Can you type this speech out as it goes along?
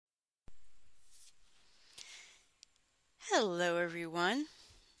Hello everyone,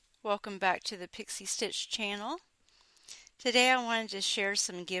 welcome back to the Pixie Stitch channel. Today I wanted to share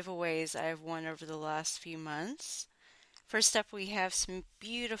some giveaways I've won over the last few months. First up we have some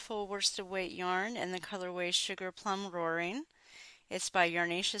beautiful worsted weight yarn in the colorway Sugar Plum Roaring. It's by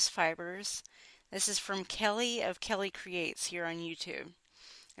Yarnaceous Fibers. This is from Keli of Keli Creates here on YouTube.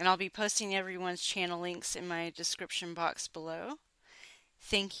 And I'll be posting everyone's channel links in my description box below.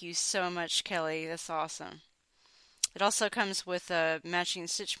 Thank you so much, Keli, that's awesome. It also comes with a matching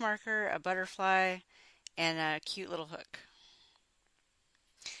stitch marker, a butterfly, and a cute little hook.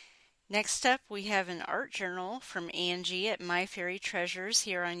 Next up, we have an art journal from Angie at My Fairy Treasures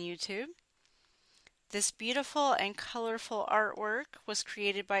here on YouTube. This beautiful and colorful artwork was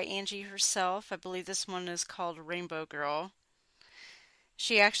created by Angie herself. I believe this one is called Rainbow Girl.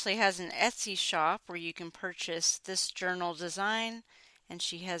 She actually has an Etsy shop where you can purchase this journal design, and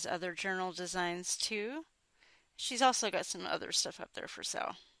she has other journal designs too. She's also got some other stuff up there for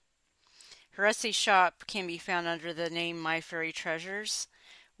sale. Her Etsy shop can be found under the name My Fairy Treasures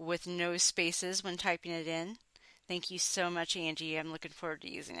with no spaces when typing it in. Thank you so much, Angie. I'm looking forward to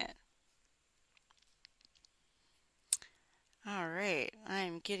using it. Alright,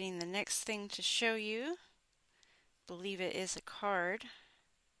 I'm getting the next thing to show you. Believe it is a card.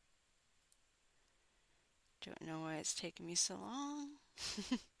 Don't know why it's taking me so long.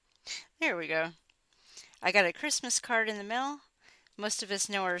 There we go. I got a Christmas card in the mail. Most of us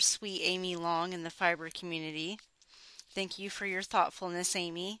know our sweet Amy Long in the fiber community. Thank you for your thoughtfulness,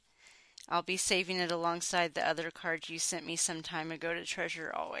 Amy. I'll be saving it alongside the other cards you sent me some time ago to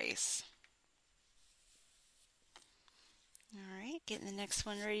treasure always. Alright, getting the next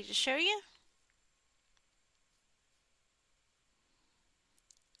one ready to show you.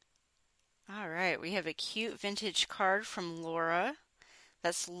 Alright, we have a cute vintage card from Laura.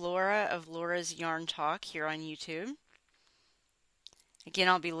 That's Laura of Laura's Yarn Talk here on YouTube. Again,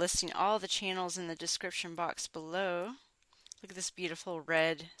 I'll be listing all the channels in the description box below. Look at this beautiful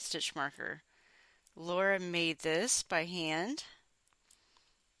red stitch marker. Laura made this by hand.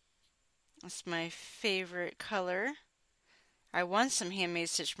 That's my favorite color. I won some handmade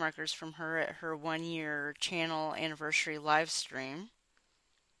stitch markers from her at her 1-year channel anniversary live stream.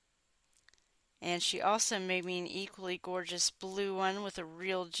 And she also made me an equally gorgeous blue one with a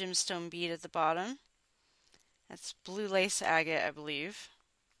real gemstone bead at the bottom. That's blue lace agate, I believe.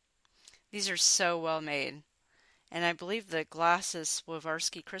 These are so well made. And I believe the glass is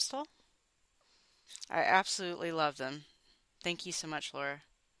Swarovski crystal. I absolutely love them. Thank you so much, Laura.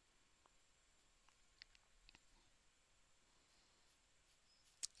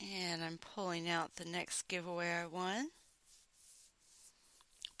 And I'm pulling out the next giveaway I won.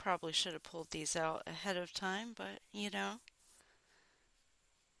 Probably should have pulled these out ahead of time, but you know,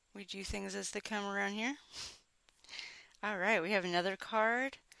 we do things as they come around here. Alright, we have another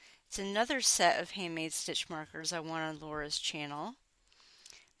card. It's another set of handmade stitch markers I won on Laura's channel.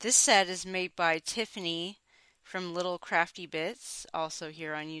 This set is made by Tiffany from Little Crafty Bits, also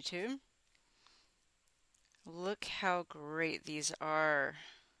here on YouTube. Look how great these are.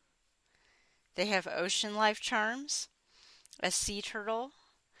 They have ocean life charms, a sea turtle,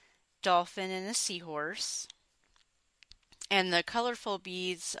 dolphin, and a seahorse. And the colorful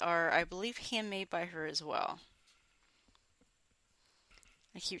beads are, I believe, handmade by her as well.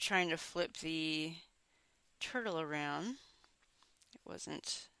 I keep trying to flip the turtle around. It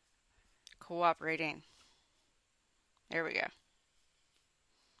wasn't cooperating. There we go.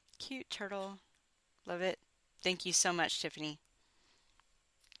 Cute turtle. Love it. Thank you so much, Tiffany.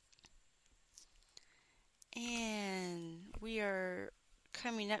 And we are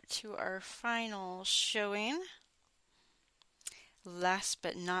coming up to our final showing. Last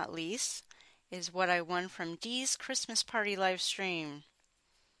but not least is what I won from Dee's Christmas Party live stream.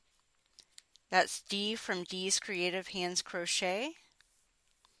 That's Dee from Dee's Creative Hands Crochet.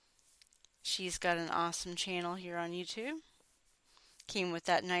 She's got an awesome channel here on YouTube. Came with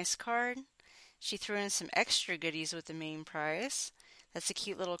that nice card. She threw in some extra goodies with the main prize. That's a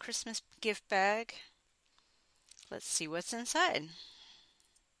cute little Christmas gift bag. Let's see what's inside.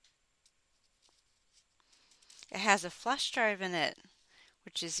 It has a flash drive in it,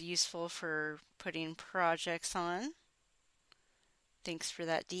 which is useful for putting projects on. Thanks for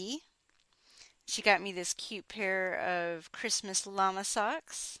that, Dee. She got me this cute pair of Christmas llama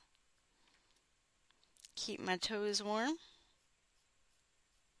socks. Keep my toes warm.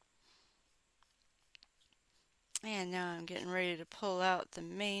 And now I'm getting ready to pull out the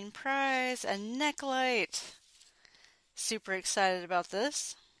main prize, a neck light. Super excited about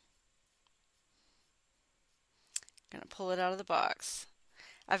this. Gonna pull it out of the box.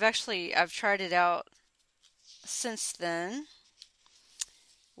 I've tried it out since then,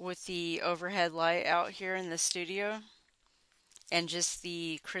 with the overhead light out here in the studio and just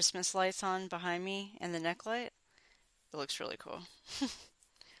the Christmas lights on behind me and the neck light, it looks really cool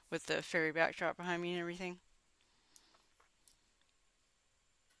with the fairy backdrop behind me and everything.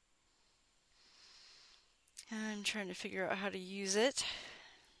 I'm trying to figure out how to use it.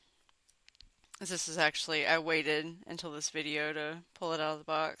 This is actually, I waited until this video to pull it out of the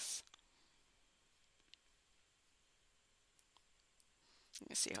box. Let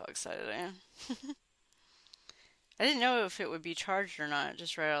me see how excited I am. I didn't know if it would be charged or not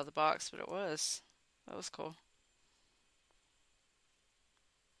just right out of the box, but it was. That was cool.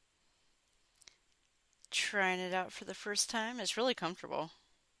 Trying it out for the first time. It's really comfortable.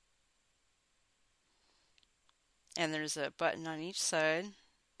 And there's a button on each side,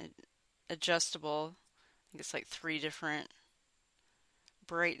 adjustable. I think it's like 3 different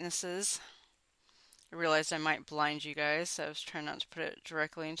brightnesses. I realized I might blind you guys, so I was trying not to put it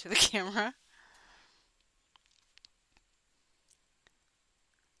directly into the camera.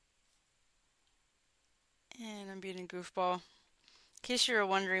 And I'm being a goofball. In case you're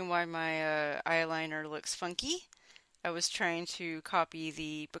wondering why my eyeliner looks funky, I was trying to copy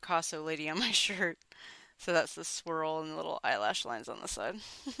the Picasso lady on my shirt. So that's the swirl and the little eyelash lines on the side.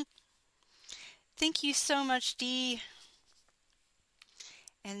 Thank you so much, Dee.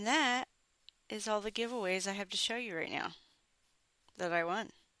 And that is all the giveaways I have to show you right now that I won.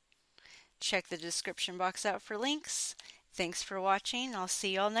 Check the description box out for links. Thanks for watching. I'll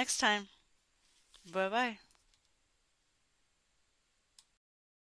see y'all next time. Bye-bye.